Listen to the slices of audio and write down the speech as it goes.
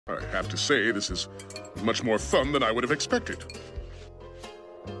I have to say, this is much more fun than I would have expected.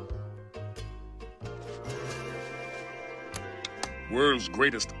 World's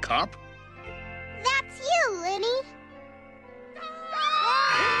greatest cop? That's you, Lenny.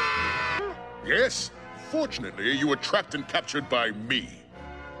 Yes. Fortunately, you were trapped and captured by me.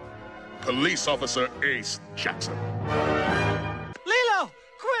 Police Officer Ace Jackson. Lilo!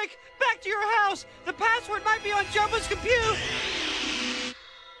 Quick! Back to your house! The password might be on Jumbo's computer!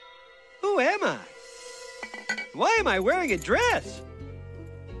 Who am I? Why am I wearing a dress?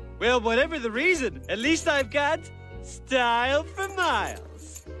 Well, whatever the reason, at least I've got style for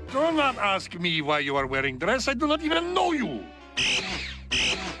miles. Do not ask me why you are wearing dress. I do not even know you.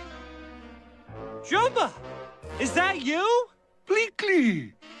 Jumbo! Is that you?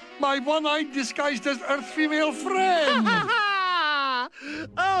 Pleakley! My one-eyed disguised as Earth female friend!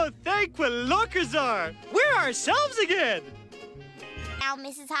 Oh, thank Pelokazar! We're ourselves again! Now,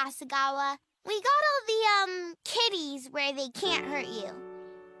 Mrs. Hasagawa, we got all the, kitties where they can't hurt you.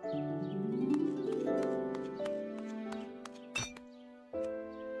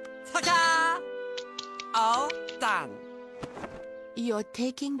 Ta-da! All done. You're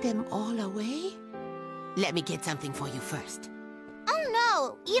taking them all away? Let me get something for you first. Oh,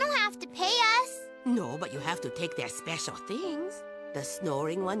 no, you don't have to pay us. No, but you have to take their special things. The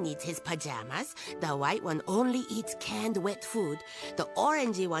snoring one needs his pajamas. The white one only eats canned wet food. The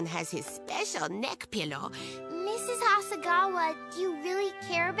orangey one has his special neck pillow. Mrs. Hasagawa, do you really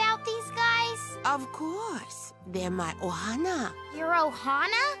care about these guys? Of course. They're my ohana. Your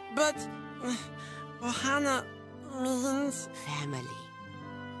ohana? But ohana means Family.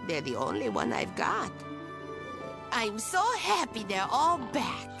 They're the only one I've got. I'm so happy they're all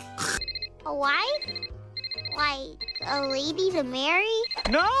back. A wife? Like a lady to marry?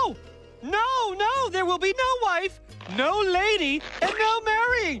 No! No, no! There will be no wife, no lady, and no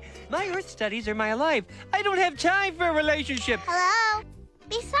marrying! My Earth studies are my life. I don't have time for a relationship. Hello?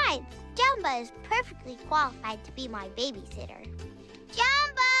 Besides, Jumba is perfectly qualified to be my babysitter.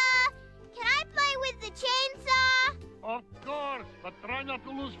 Jumba! Can I play with the chainsaw? Of course, but try not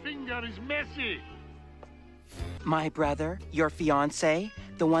to lose finger. Is messy. My brother, your fiancé,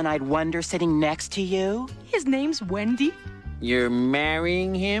 the one-eyed wonder sitting next to you. His name's Wendy. You're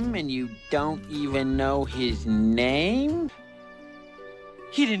marrying him and you don't even know his name?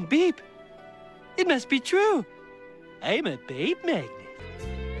 He didn't beep. It must be true. I'm a babe magnet.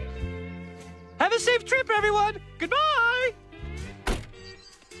 Have a safe trip, everyone. Goodbye.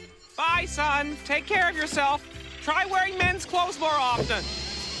 bye, son. Take care of yourself. Try wearing men's clothes more often.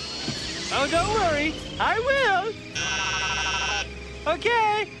 Oh, don't worry. I will.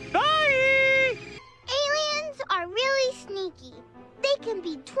 Okay, bye! Aliens are really sneaky. They can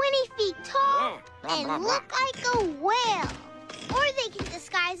be 20 feet tall and look like a whale. Or they can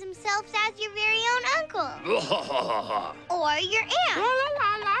disguise themselves as your very own uncle. Or your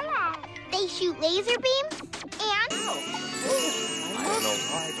aunt. They shoot laser beams and... I don't know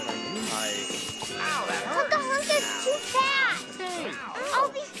why, but HunkaHunka's too fast. All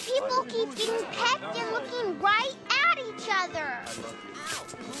these people keep getting pecked and looking right at each other.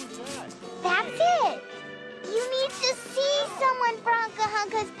 That's it. You need to see someone for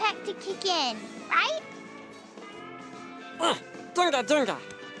HunkaHunka's peck to kick in, right? Dunga, dunga.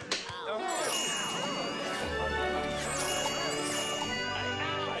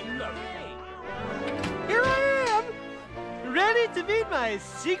 Here I am, ready to meet my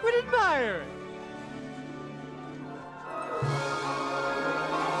secret admirer.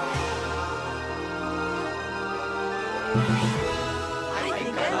 I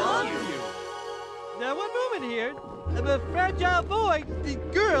think I love you. Now, one moment here. I'm a fragile boy.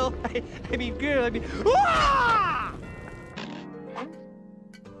 Girl. I mean, Wah!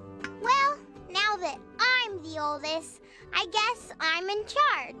 Well, now that I'm the oldest, I guess I'm in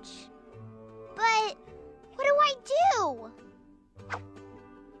charge. But what do I do?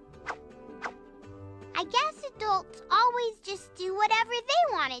 I guess adults always just do whatever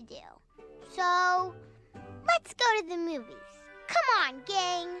they want to do. So, let's go to the movies. Come on,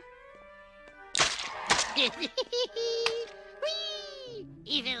 gang. Whee!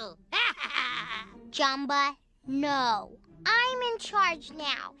 Evil. Jumba, no. I'm in charge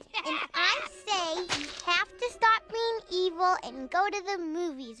now. And I say you have to stop being evil and go to the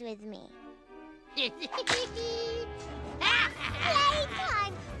movies with me. Playtime!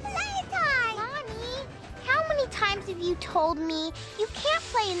 Playtime! Mommy, how many times have you told me you can't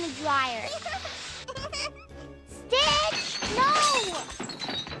play in the dryer? Stitch! No!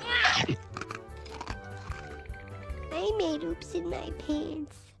 I made oops in my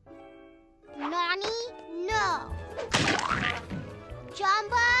pants. Nani? No.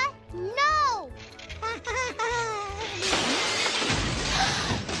 Jumba? No!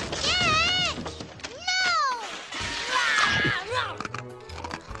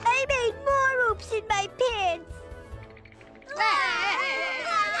 I made more oops in my pants.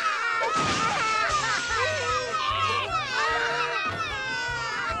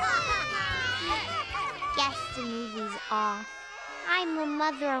 Guess the movie's off. I'm a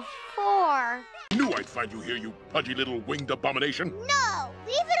mother of 4. Knew I'd find you here, you pudgy little winged abomination. No!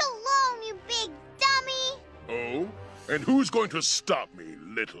 Leave it alone, you big dummy! Oh? And who's going to stop me,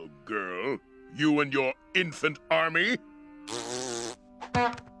 little girl? You and your infant army? To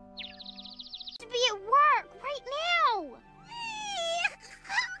be at work right now!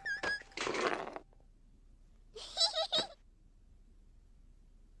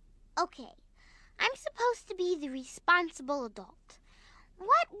 Okay, I'm supposed to be the responsible adult.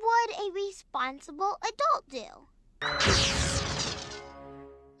 What would a responsible adult do?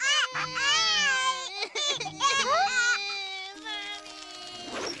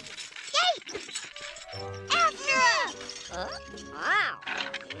 Yay! After her! Wow!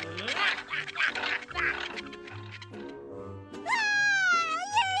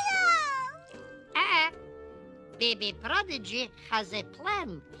 Baby Prodigy has a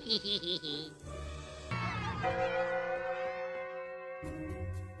plan.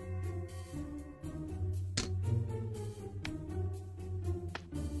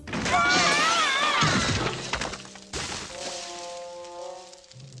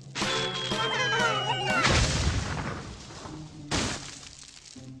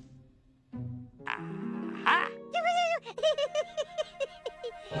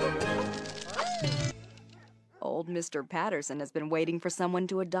 Old Mr. Patterson has been waiting for someone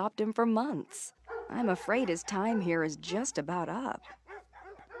to adopt him for months. I'm afraid his time here is just about up.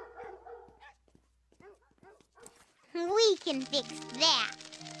 We can fix that.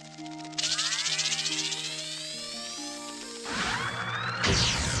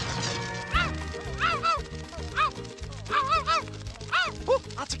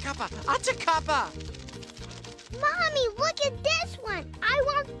 Atacapa! Atacapa! Mommy, look at this one. I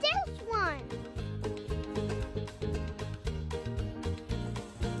want this one.